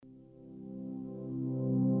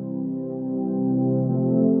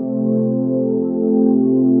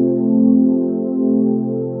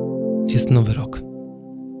Jest nowy rok.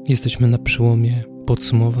 Jesteśmy na przełomie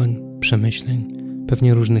podsumowań, przemyśleń,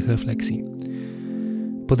 pewnie różnych refleksji.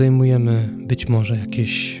 Podejmujemy być może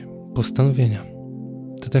jakieś postanowienia.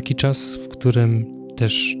 To taki czas, w którym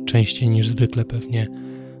też częściej niż zwykle pewnie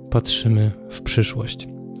patrzymy w przyszłość.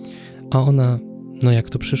 A ona, jak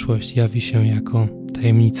to przyszłość, jawi się jako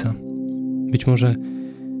tajemnica. Być może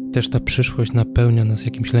też ta przyszłość napełnia nas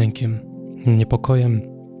jakimś lękiem, niepokojem.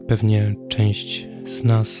 Pewnie część z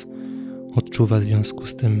nas odczuwa w związku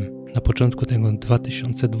z tym na początku tego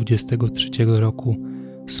 2023 roku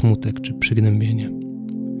smutek czy przygnębienie.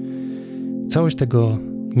 Całość tego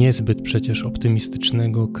niezbyt przecież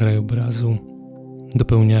optymistycznego krajobrazu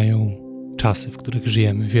dopełniają czasy, w których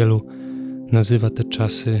żyjemy. Wielu nazywa te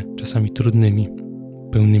czasy czasami trudnymi,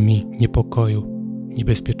 pełnymi niepokoju,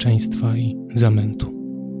 niebezpieczeństwa i zamętu.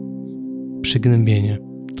 Przygnębienie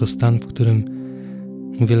to stan, w którym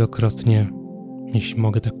wielokrotnie, jeśli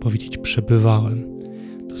mogę tak powiedzieć, przebywałem.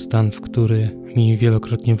 To stan, w który mi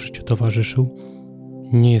wielokrotnie w życiu towarzyszył.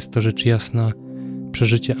 Nie jest to rzecz jasna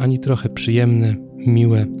przeżycie ani trochę przyjemne,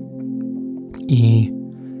 miłe i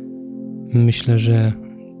myślę, że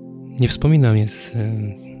nie wspominam je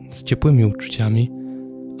z ciepłymi uczuciami,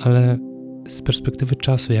 ale z perspektywy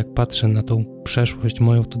czasu, jak patrzę na tą przeszłość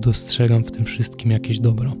moją, to dostrzegam w tym wszystkim jakieś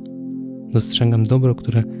dobro. Dostrzegam dobro,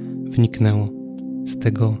 które wyniknęło z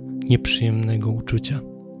tego nieprzyjemnego uczucia.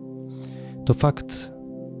 To fakt,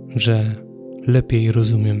 że lepiej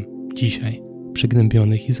rozumiem dzisiaj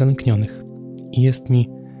przygnębionych i zalęknionych i jest mi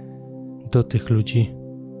do tych ludzi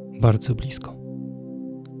bardzo blisko.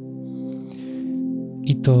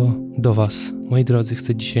 I to do Was, moi drodzy,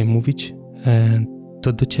 chcę dzisiaj mówić,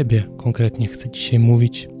 to do Ciebie konkretnie chcę dzisiaj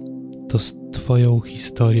mówić, to z Twoją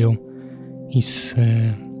historią i z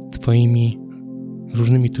Twoimi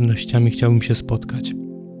różnymi trudnościami chciałbym się spotkać.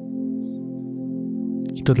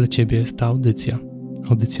 I to dla Ciebie jest ta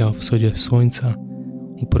audycja o wschodzie słońca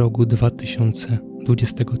u progu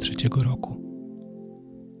 2023 roku.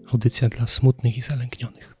 Audycja dla smutnych i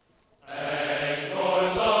zalęknionych.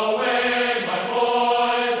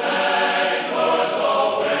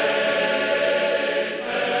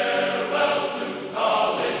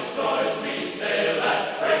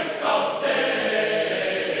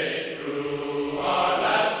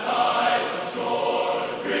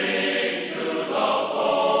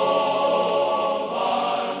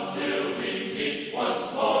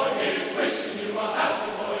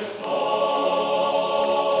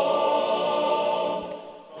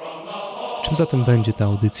 Czym zatem będzie ta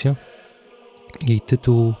audycja? Jej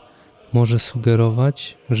tytuł może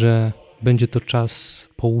sugerować, że będzie to czas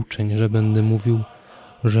pouczeń, że będę mówił,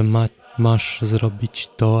 że masz zrobić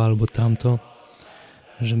to albo tamto,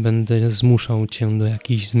 że będę zmuszał Cię do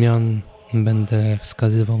jakichś zmian, będę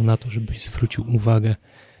wskazywał na to, żebyś zwrócił uwagę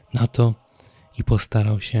na to i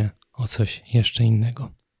postarał się o coś jeszcze innego.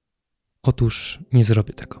 Otóż nie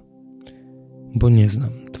zrobię tego, bo nie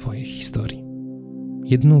znam Twojej historii.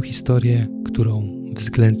 Jedną historię, którą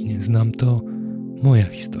względnie znam, to moja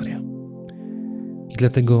historia. I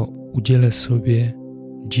dlatego udzielę sobie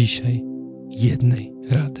dzisiaj jednej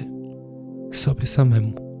rady. Sobie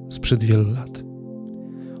samemu sprzed wielu lat.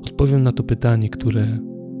 Odpowiem na to pytanie, które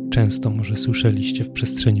często może słyszeliście w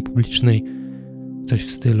przestrzeni publicznej. Coś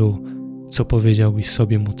w stylu, co powiedziałbyś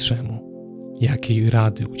sobie młodszemu? Jakiej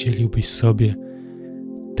rady udzieliłbyś sobie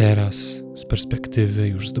teraz z perspektywy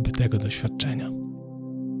już zdobytego doświadczenia?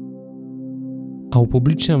 A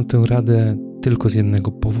upubliczniam tę radę tylko z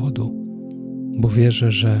jednego powodu, bo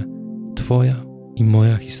wierzę, że Twoja i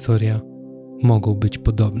moja historia mogą być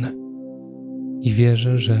podobne. I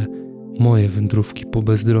wierzę, że moje wędrówki po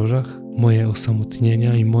bezdrożach, moje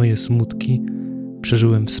osamotnienia i moje smutki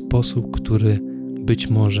przeżyłem w sposób, który być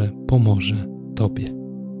może pomoże Tobie.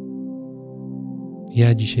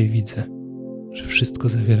 Ja dzisiaj widzę, że wszystko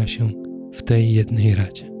zawiera się w tej jednej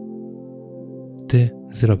radzie. Ty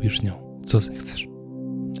zrobisz nią co zechcesz.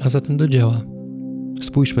 A zatem do dzieła.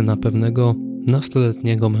 Spójrzmy na pewnego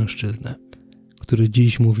nastoletniego mężczyznę, który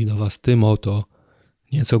dziś mówi do Was tym oto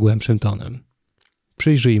nieco głębszym tonem.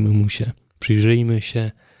 Przyjrzyjmy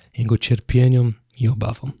się jego cierpieniom i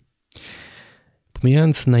obawom.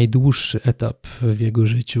 Pomijając najdłuższy etap w jego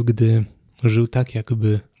życiu, gdy żył tak,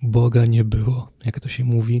 jakby Boga nie było, jak to się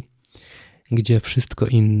mówi, gdzie wszystko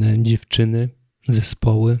inne, dziewczyny,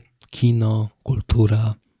 zespoły, kino,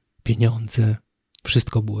 kultura, pieniądze,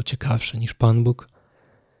 wszystko było ciekawsze niż Pan Bóg,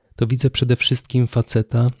 to widzę przede wszystkim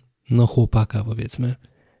faceta, chłopaka powiedzmy,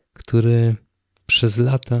 który przez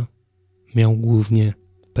lata miał głównie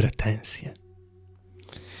pretensje.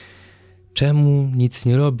 Czemu nic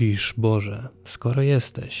nie robisz, Boże, skoro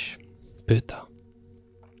jesteś? Pyta.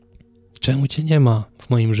 Czemu cię nie ma w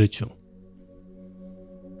moim życiu?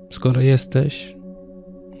 Skoro jesteś,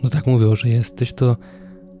 no tak mówią, że jesteś, to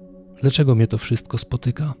dlaczego mnie to wszystko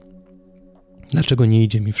spotyka? Dlaczego nie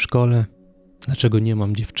idzie mi w szkole? Dlaczego nie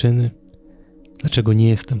mam dziewczyny? Dlaczego nie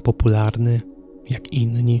jestem popularny jak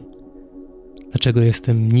inni? Dlaczego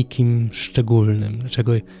jestem nikim szczególnym?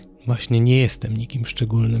 Dlaczego właśnie nie jestem nikim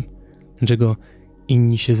szczególnym? Dlaczego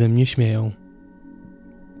inni się ze mnie śmieją?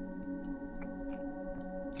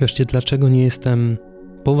 Wreszcie, dlaczego nie jestem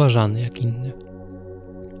poważany jak inny?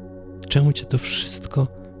 Czemu cię to wszystko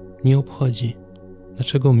nie obchodzi?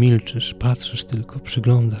 Dlaczego milczysz, patrzysz tylko,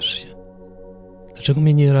 przyglądasz się? Dlaczego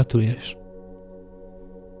mnie nie ratujesz?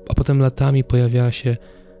 A potem latami pojawiała się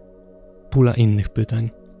pula innych pytań.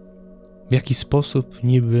 W jaki sposób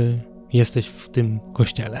niby jesteś w tym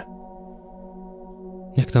kościele?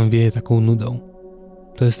 Jak tam wieje taką nudą?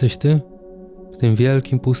 To jesteś ty? W tym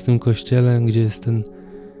wielkim, pustym kościele, gdzie jest ten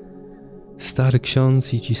stary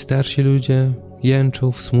ksiądz i ci starsi ludzie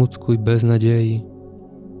jęczą w smutku i beznadziei.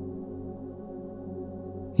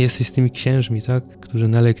 Jesteś z tymi księżmi, tak? Którzy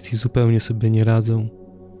na lekcji zupełnie sobie nie radzą.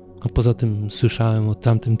 A poza tym słyszałem o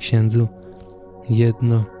tamtym księdzu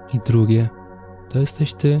jedno i drugie. To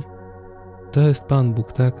jesteś ty? To jest Pan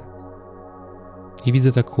Bóg, tak? I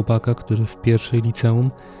widzę tak chłopaka, który w pierwszej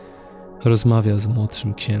liceum rozmawia z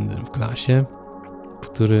młodszym księdzem w klasie, w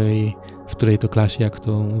której to klasie, jak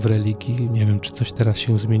to w religii, nie wiem, czy coś teraz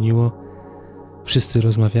się zmieniło, wszyscy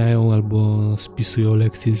rozmawiają albo spisują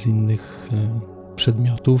lekcje z innych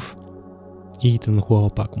przedmiotów i ten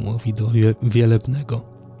chłopak mówi do wielebnego: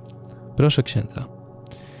 proszę księdza,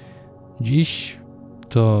 dziś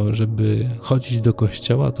to, żeby chodzić do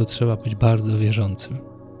kościoła, to trzeba być bardzo wierzącym.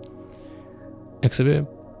 Jak sobie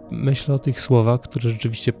myślę o tych słowach, które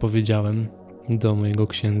rzeczywiście powiedziałem do mojego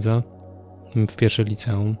księdza w pierwszej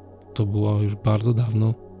liceum, to było już bardzo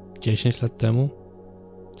dawno, 10 lat temu,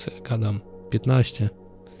 co ja gadam, 15,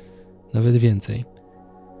 nawet więcej.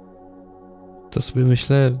 To sobie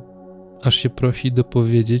myślę, aż się prosi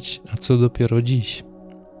dopowiedzieć, a co dopiero dziś.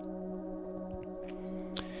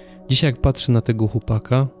 Dzisiaj jak patrzę na tego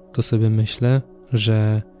chłopaka, to sobie myślę,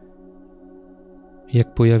 że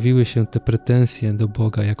jak pojawiły się te pretensje do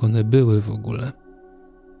Boga, jak one były w ogóle,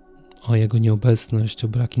 o Jego nieobecność, o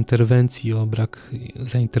brak interwencji, o brak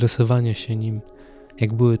zainteresowania się Nim,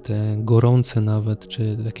 jak były te gorące nawet,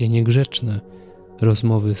 czy takie niegrzeczne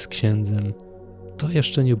rozmowy z księdzem, to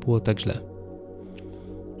jeszcze nie było tak źle.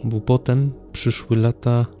 Bo potem przyszły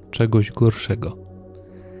lata czegoś gorszego.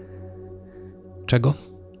 Czego?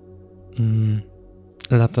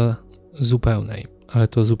 Lata zupełnej, ale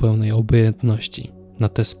to zupełnej obojętności na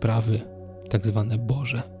te sprawy tak zwane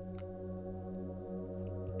Boże.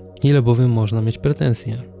 Ile bowiem można mieć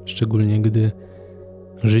pretensje, szczególnie gdy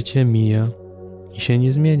życie mija i się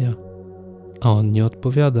nie zmienia, a On nie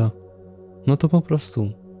odpowiada, no to po prostu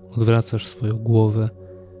odwracasz swoją głowę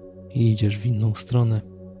i idziesz w inną stronę.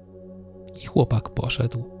 I chłopak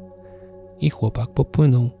poszedł, i chłopak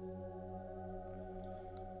popłynął.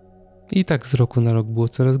 I tak z roku na rok było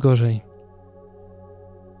coraz gorzej.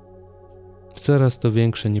 Coraz to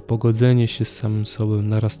większe niepogodzenie się z samym sobą,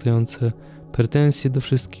 narastające pretensje do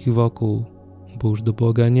wszystkich wokół, bo już do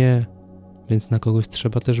Boga nie, więc na kogoś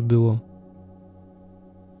trzeba też było.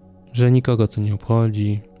 Że nikogo to nie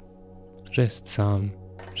obchodzi, że jest sam,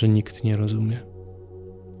 że nikt nie rozumie.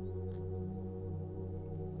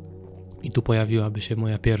 I tu pojawiłaby się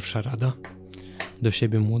moja pierwsza rada do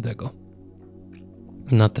siebie młodego.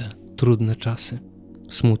 Na te trudne czasy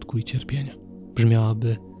smutku i cierpienia.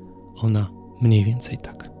 Brzmiałaby ona mniej więcej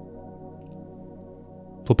tak.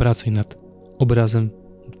 Popracuj nad obrazem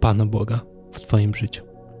Pana Boga w Twoim życiu.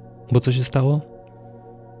 Bo co się stało?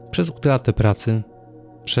 Przez utratę pracy,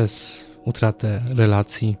 przez utratę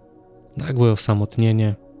relacji, nagłe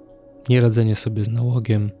osamotnienie, nieradzenie sobie z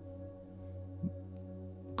nałogiem,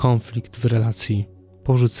 konflikt w relacji,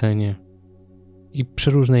 porzucenie i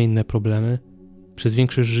przeróżne inne problemy, przez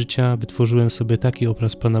większość życia wytworzyłem sobie taki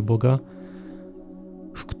obraz Pana Boga,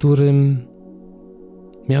 w którym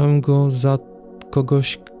miałem Go za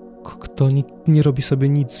kogoś, kto nie robi sobie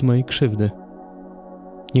nic z mojej krzywdy.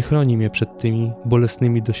 Nie chroni mnie przed tymi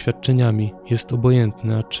bolesnymi doświadczeniami, jest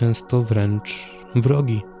obojętny, a często wręcz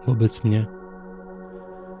wrogi wobec mnie.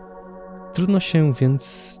 Trudno się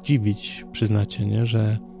więc dziwić, przyznacie, nie,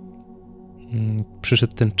 że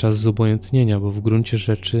przyszedł ten czas zobojętnienia, bo w gruncie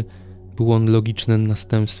rzeczy był on logicznym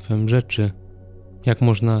następstwem rzeczy. Jak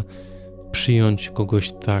można przyjąć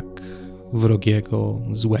kogoś tak wrogiego,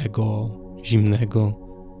 złego, zimnego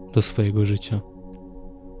do swojego życia?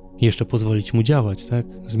 I jeszcze pozwolić mu działać, tak?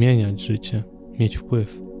 Zmieniać życie, mieć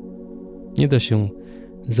wpływ. Nie da się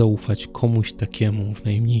zaufać komuś takiemu w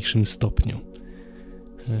najmniejszym stopniu?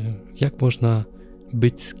 Jak można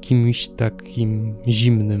być z kimś takim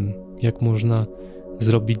zimnym? Jak można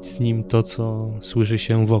zrobić z nim to, co słyszy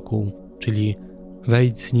się wokół, czyli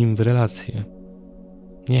wejść z nim w relację?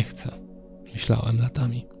 Nie chcę, myślałem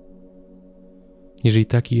latami. Jeżeli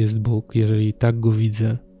taki jest Bóg, jeżeli tak Go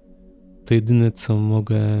widzę, to jedyne, co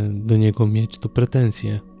mogę do Niego mieć, to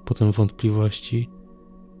pretensje, potem wątpliwości,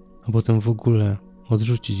 a potem w ogóle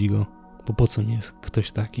odrzucić Go, bo po co mi jest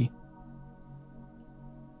ktoś taki?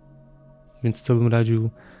 Więc co bym radził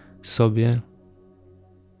sobie,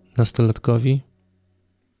 nastolatkowi?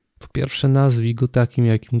 Po pierwsze, nazwij Go takim,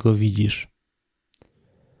 jakim Go widzisz.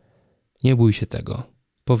 Nie bój się tego.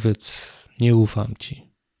 Powiedz, nie ufam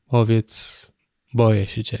Ci. Powiedz, boję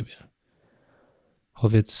się Ciebie.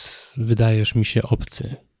 Powiedz, wydajesz mi się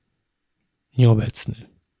obcy, nieobecny.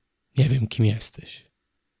 Nie wiem, kim jesteś.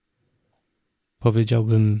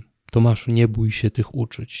 Powiedziałbym, Tomaszu, nie bój się tych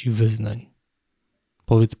uczuć i wyznań.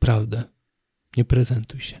 Powiedz prawdę. Nie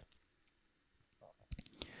prezentuj się.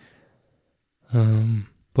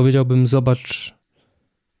 Powiedziałbym, zobacz,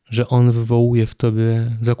 że on wywołuje w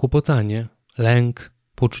tobie zakłopotanie, lęk,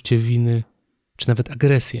 poczucie winy, czy nawet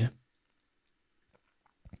agresję.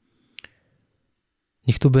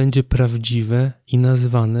 Niech to będzie prawdziwe i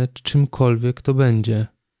nazwane czymkolwiek to będzie.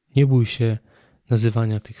 Nie bój się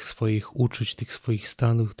nazywania tych swoich uczuć, tych swoich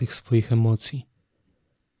stanów, tych swoich emocji.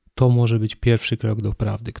 To może być pierwszy krok do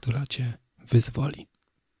prawdy, która cię wyzwoli.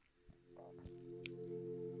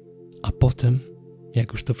 A potem,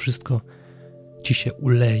 jak już to wszystko ci się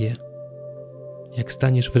uleje, jak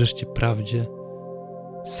staniesz wreszcie prawdzie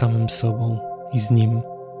z samym sobą i z Nim,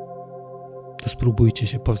 to spróbujcie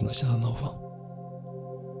się poznać na nowo.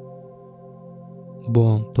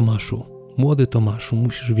 Bo Tomaszu, młody Tomaszu,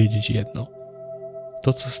 musisz wiedzieć jedno.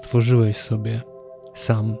 To, co stworzyłeś sobie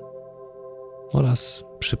sam oraz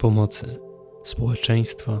przy pomocy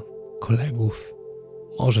społeczeństwa, kolegów,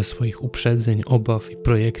 może swoich uprzedzeń, obaw i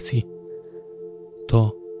projekcji,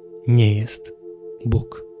 to nie jest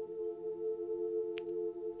Bóg.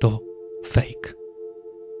 To fake.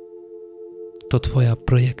 To twoja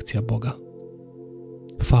projekcja Boga.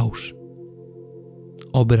 Fałsz.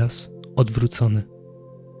 Obraz odwrócony.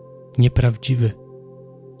 Nieprawdziwy.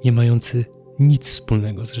 Nie mający nic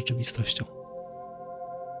wspólnego z rzeczywistością.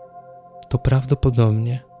 To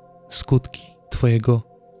prawdopodobnie skutki twojego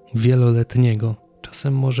wieloletniego,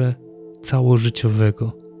 czasem może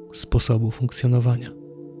całożyciowego sposobu funkcjonowania.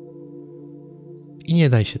 I nie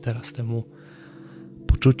daj się teraz temu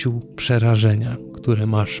poczuciu przerażenia, które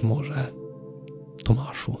masz może,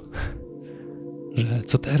 Tomaszu, że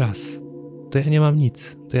co teraz? To ja nie mam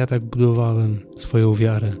nic, to ja tak budowałem swoją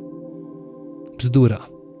wiarę. Bzdura.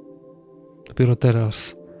 Dopiero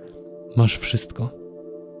teraz masz wszystko.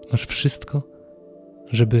 Masz wszystko,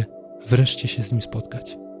 żeby wreszcie się z Nim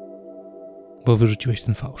spotkać. Bo wyrzuciłeś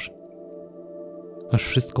ten fałsz. Masz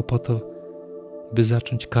wszystko po to, by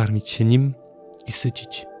zacząć karmić się Nim i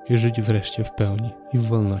sycić i żyć wreszcie w pełni i w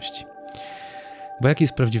wolności. Bo jaki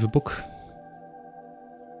jest prawdziwy Bóg?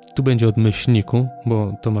 Tu będzie od myślniku,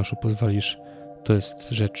 bo Tomaszu pozwolisz, to jest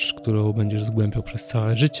rzecz, którą będziesz zgłębiał przez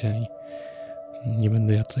całe życie i nie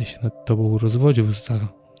będę ja tutaj się nad tobą rozwodził za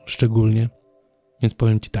szczególnie, więc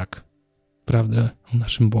powiem ci tak, prawdę o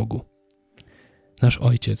naszym Bogu. Nasz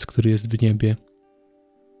Ojciec, który jest w niebie,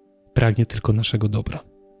 pragnie tylko naszego dobra.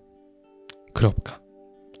 Kropka.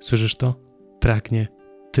 Słyszysz to? Pragnie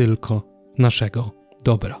tylko naszego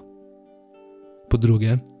dobra. Po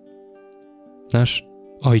drugie, nasz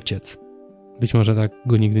Ojciec, być może tak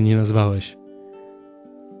go nigdy nie nazwałeś,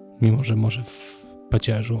 mimo że może w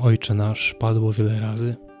pacierzu Ojcze nasz padło wiele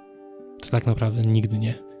razy, to tak naprawdę nigdy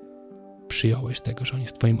nie przyjąłeś tego, że On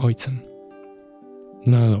jest twoim Ojcem.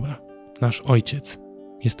 No ale dobra, nasz Ojciec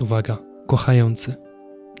jest, uwaga, kochający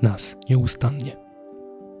nas nieustannie.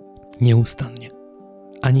 Nieustannie.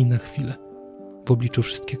 Ani na chwilę. W obliczu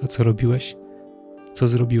wszystkiego, co robiłeś, co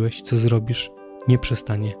zrobiłeś, co zrobisz, nie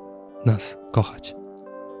przestanie nas kochać.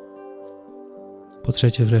 Po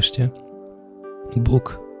trzecie wreszcie,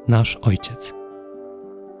 Bóg, nasz Ojciec,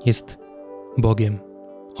 jest Bogiem,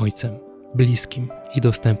 Ojcem, bliskim i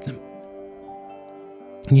dostępnym.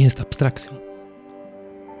 Nie jest abstrakcją.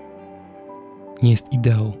 Nie jest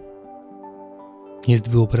ideą. Nie jest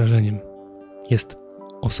wyobrażeniem. Jest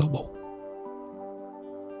osobą.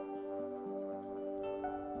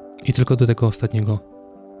 I tylko do tego ostatniego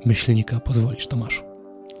myślnika pozwolisz, Tomaszu.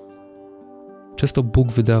 Często Bóg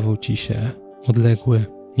wydawał ci się odległy,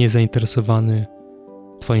 niezainteresowany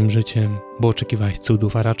twoim życiem, bo oczekiwałeś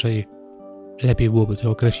cudów, a raczej lepiej byłoby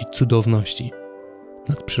to określić cudowności,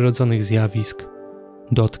 nadprzyrodzonych zjawisk,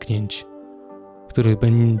 dotknięć, w których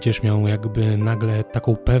będziesz miał jakby nagle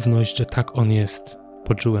taką pewność, że tak on jest.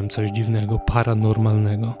 Poczułem coś dziwnego,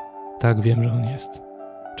 paranormalnego. Tak, wiem, że on jest.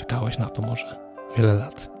 Czekałeś na to może wiele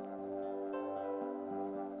lat.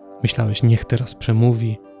 Myślałeś, niech teraz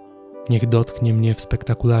przemówi, niech dotknie mnie w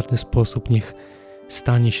spektakularny sposób, niech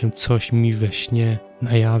stanie się coś mi we śnie,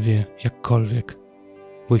 na jawie, jakkolwiek.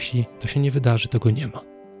 Bo jeśli to się nie wydarzy, to go nie ma.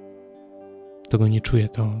 To go nie czuję,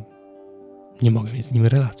 to nie mogę mieć z nim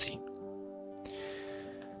relacji.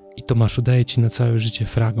 I Tomaszu, daję Ci na całe życie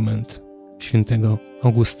fragment świętego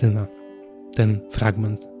Augustyna. Ten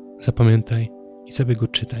fragment zapamiętaj i sobie go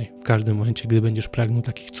czytaj w każdym momencie, gdy będziesz pragnął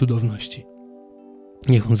takich cudowności.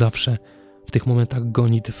 Niech on zawsze w tych momentach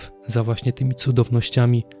gonitw za właśnie tymi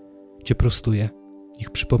cudownościami Cię prostuje. Niech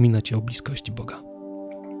przypomina Ci o bliskości Boga.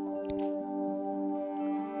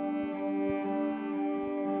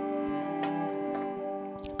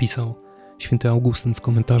 Pisał święty Augustyn w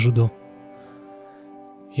komentarzu do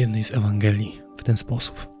jednej z Ewangelii w ten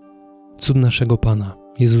sposób. Cud naszego Pana,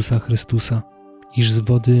 Jezusa Chrystusa, iż z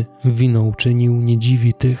wody wino uczynił, nie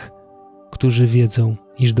dziwi tych, którzy wiedzą,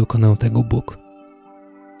 iż dokonał tego Bóg.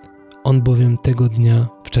 On bowiem tego dnia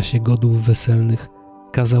w czasie godów weselnych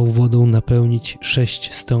kazał wodą napełnić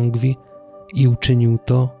 6 stągwi i uczynił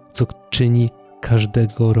to, co czyni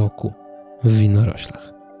każdego roku w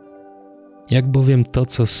winoroślach. Jak bowiem to,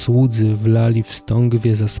 co słudzy wlali w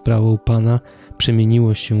stągwie za sprawą Pana,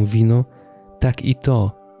 przemieniło się w wino, tak i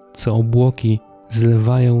to, co obłoki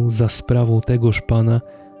zlewają za sprawą tegoż Pana,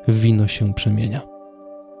 w wino się przemienia.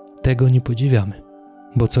 Tego nie podziwiamy,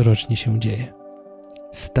 bo corocznie się dzieje.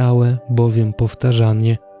 Stałe bowiem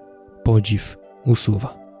powtarzanie podziw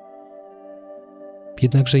usuwa.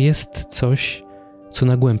 Jednakże jest coś, co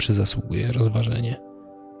na głębsze zasługuje rozważenie,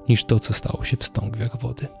 niż to, co stało się w stągwiach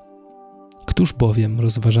wody. Któż bowiem,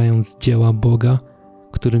 rozważając dzieła Boga,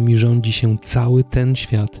 którymi rządzi się cały ten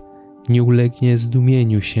świat, nie ulegnie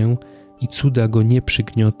zdumieniu się i cuda go nie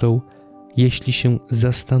przygniotą, jeśli się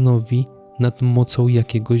zastanowi nad mocą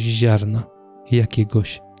jakiegoś ziarna,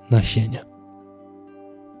 jakiegoś nasienia.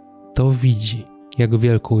 To widzi, jak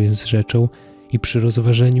wielką jest rzeczą i przy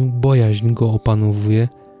rozważeniu bojaźń go opanowuje,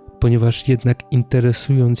 ponieważ jednak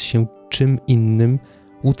interesując się czym innym,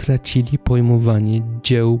 utracili pojmowanie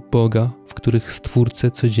dzieł Boga, w których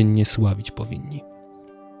Stwórcę codziennie sławić powinni.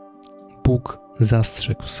 Bóg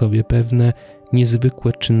zastrzegł w sobie pewne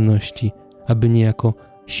niezwykłe czynności, aby niejako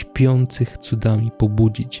śpiących cudami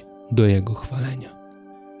pobudzić do Jego chwalenia.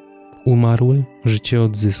 Umarły życie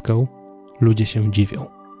odzyskał, ludzie się dziwią.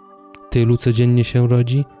 Tylu codziennie się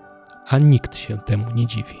rodzi, a nikt się temu nie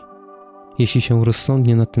dziwi. Jeśli się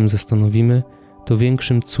rozsądnie nad tym zastanowimy, to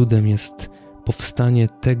większym cudem jest powstanie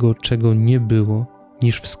tego, czego nie było,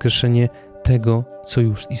 niż wskrzeszenie tego, co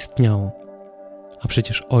już istniało. A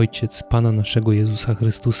przecież Ojciec Pana naszego Jezusa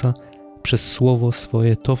Chrystusa przez Słowo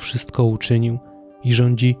swoje to wszystko uczynił i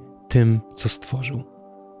rządzi tym, co stworzył.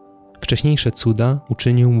 Wcześniejsze cuda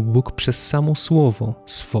uczynił Bóg przez samo Słowo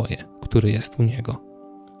swoje, które jest u Niego.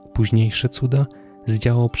 Późniejsze cuda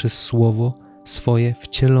zdziałał przez Słowo swoje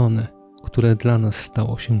wcielone, które dla nas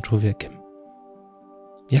stało się człowiekiem.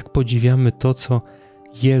 Jak podziwiamy to, co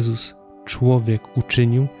Jezus, człowiek,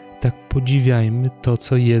 uczynił, tak podziwiajmy to,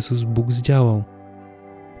 co Jezus, Bóg, zdziałał.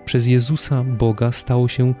 Przez Jezusa, Boga, stało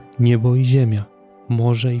się niebo i ziemia,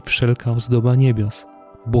 morze i wszelka ozdoba niebios,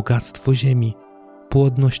 bogactwo ziemi,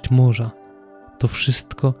 płodność morza. To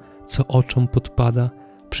wszystko, co oczom podpada,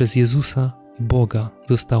 przez Jezusa, Boga,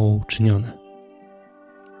 zostało uczynione.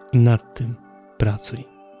 I nad tym pracuj,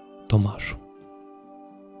 Tomaszu.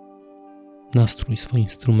 Nastrój swój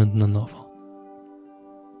instrument na nowo.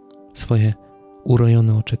 Swoje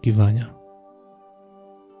urojone oczekiwania.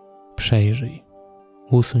 Przejrzyj,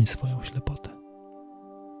 usuń swoją ślepotę.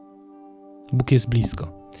 Bóg jest blisko.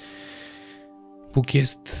 Bóg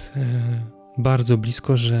jest bardzo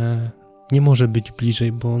blisko, że nie może być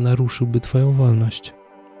bliżej, bo naruszyłby twoją wolność.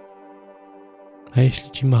 A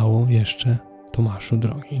jeśli ci mało jeszcze, Tomaszu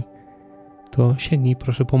drogi, to sięgnij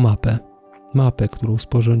proszę po mapę, którą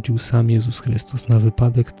sporządził sam Jezus Chrystus na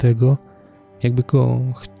wypadek tego, jakby go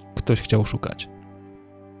ktoś chciał szukać.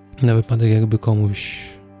 Na wypadek, jakby komuś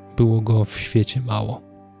było go w świecie mało.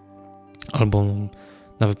 Albo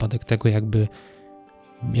na wypadek tego,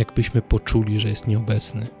 jakbyśmy poczuli, że jest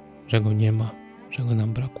nieobecny, że go nie ma, że go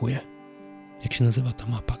nam brakuje. Jak się nazywa ta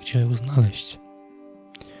mapa? Gdzie ją znaleźć?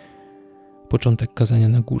 Początek kazania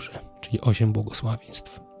na górze, czyli 8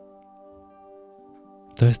 błogosławieństw.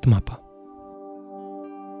 To jest mapa.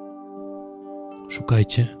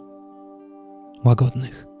 Szukajcie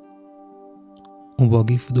łagodnych,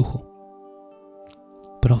 ubogich w duchu,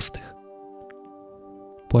 prostych,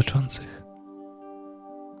 płaczących,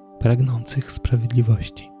 pragnących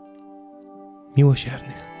sprawiedliwości,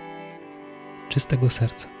 miłosiernych, czystego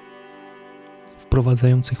serca,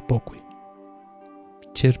 wprowadzających pokój,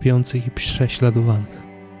 cierpiących i prześladowanych,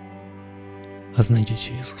 a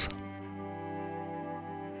znajdziecie Jezusa.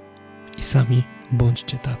 I sami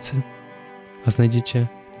bądźcie tacy, a znajdziecie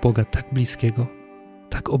Boga tak bliskiego,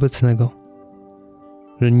 tak obecnego,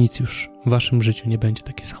 że nic już w waszym życiu nie będzie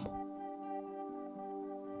takie samo.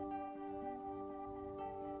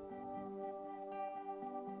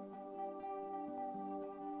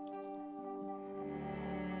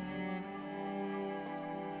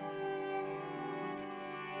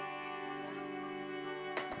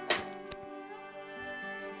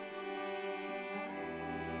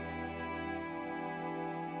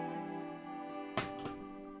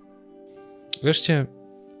 Wreszcie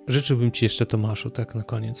życzyłbym ci jeszcze, Tomaszu, tak na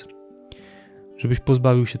koniec, żebyś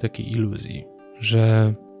pozbawił się takiej iluzji,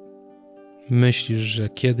 że myślisz, że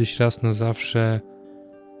kiedyś raz na zawsze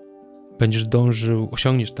będziesz dążył,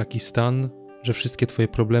 osiągniesz taki stan, że wszystkie twoje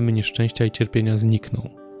problemy, nieszczęścia i cierpienia znikną.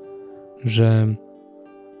 Że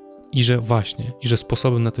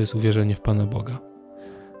sposobem na to jest uwierzenie w Pana Boga.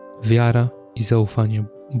 Wiara i zaufanie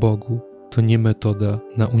Bogu to nie metoda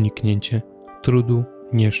na uniknięcie trudu,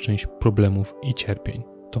 nieszczęść, problemów i cierpień,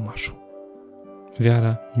 Tomaszu.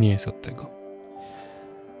 Wiara nie jest od tego.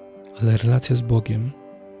 Ale relacja z Bogiem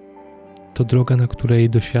to droga, na której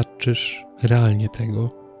doświadczysz realnie tego,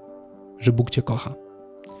 że Bóg cię kocha.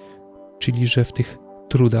 Czyli, że w tych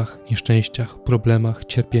trudach, nieszczęściach, problemach,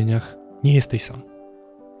 cierpieniach nie jesteś sam.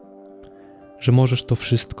 Że możesz to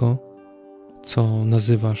wszystko, co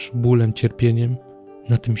nazywasz bólem, cierpieniem,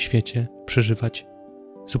 na tym świecie przeżywać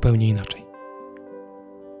zupełnie inaczej.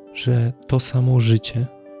 Że to samo życie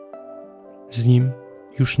z Nim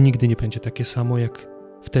już nigdy nie będzie takie samo, jak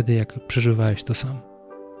wtedy, jak przeżywałeś to sam.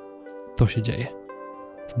 To się dzieje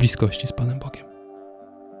w bliskości z Panem Bogiem.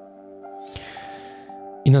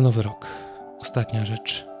 I na Nowy Rok, ostatnia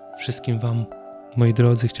rzecz. Wszystkim wam, moi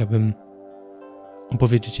drodzy, chciałbym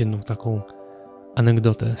opowiedzieć jedną taką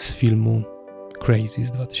anegdotę z filmu Crazy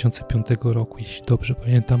z 2005 roku, jeśli dobrze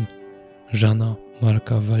pamiętam, Jeana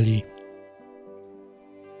Marca Valli.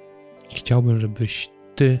 I chciałbym, żebyś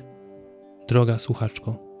ty, droga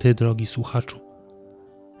słuchaczko, ty, drogi słuchaczu,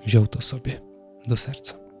 wziął to sobie do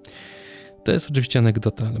serca. To jest oczywiście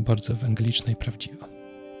anegdota, ale bardzo ewangeliczna i prawdziwa.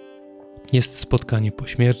 Jest spotkanie po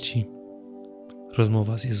śmierci,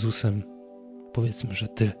 rozmowa z Jezusem. Powiedzmy, że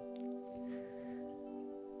ty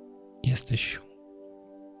jesteś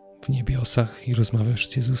w niebiosach i rozmawiasz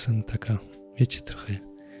z Jezusem. Taka, wiecie, trochę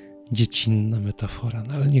dziecinna metafora,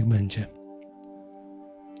 no ale niech będzie.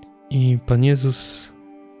 I Pan Jezus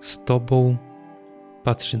z tobą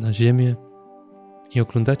patrzy na ziemię i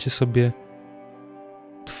oglądacie sobie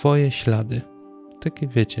twoje ślady. Takie,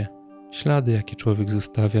 wiecie, ślady, jakie człowiek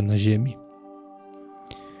zostawia na ziemi.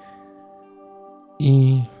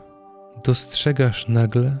 I dostrzegasz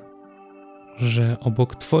nagle, że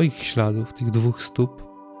obok twoich śladów, tych 2 stóp,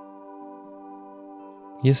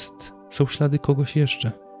 są ślady kogoś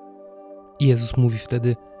jeszcze. I Jezus mówi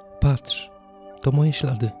wtedy: patrz, to moje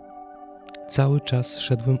ślady. Cały czas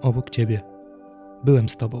szedłem obok ciebie. Byłem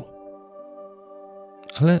z tobą.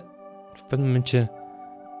 Ale w pewnym momencie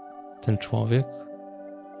ten człowiek,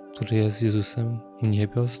 który jest z Jezusem u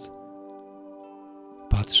niebios,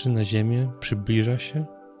 patrzy na ziemię, przybliża się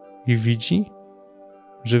i widzi,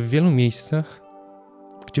 że w wielu miejscach,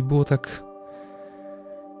 gdzie było tak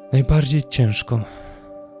najbardziej ciężko,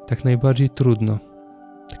 tak najbardziej trudno,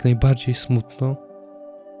 tak najbardziej smutno,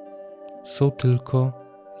 są tylko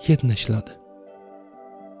jedne ślady.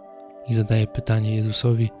 I zadaje pytanie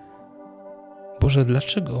Jezusowi: Boże,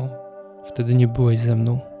 dlaczego wtedy nie byłeś ze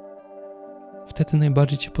mną? Wtedy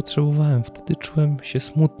najbardziej cię potrzebowałem, wtedy czułem się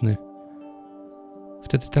smutny.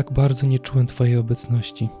 Wtedy tak bardzo nie czułem twojej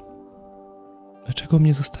obecności. Dlaczego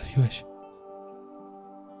mnie zostawiłeś?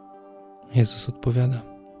 Jezus odpowiada: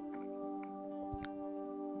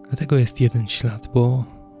 dlatego jest jeden ślad, bo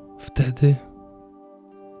wtedy,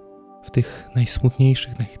 w tych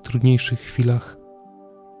najsmutniejszych, najtrudniejszych chwilach,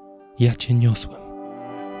 ja cię niosłem.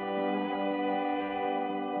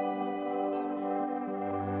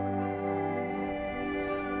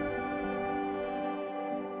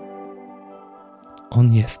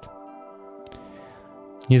 On jest.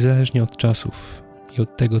 Niezależnie od czasów i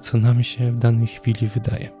od tego, co nam się w danej chwili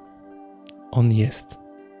wydaje. On jest.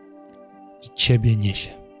 I ciebie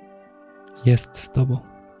niesie. Jest z tobą.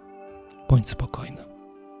 Bądź spokojna.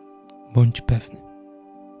 Bądź pewny.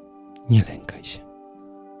 Nie lękaj się.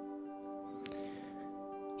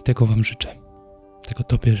 I tego wam życzę. Tego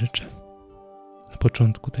tobie życzę. na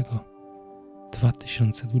początku tego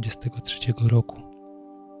 2023 roku,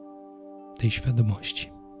 tej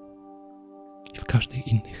świadomości i w każdych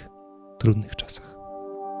innych trudnych czasach.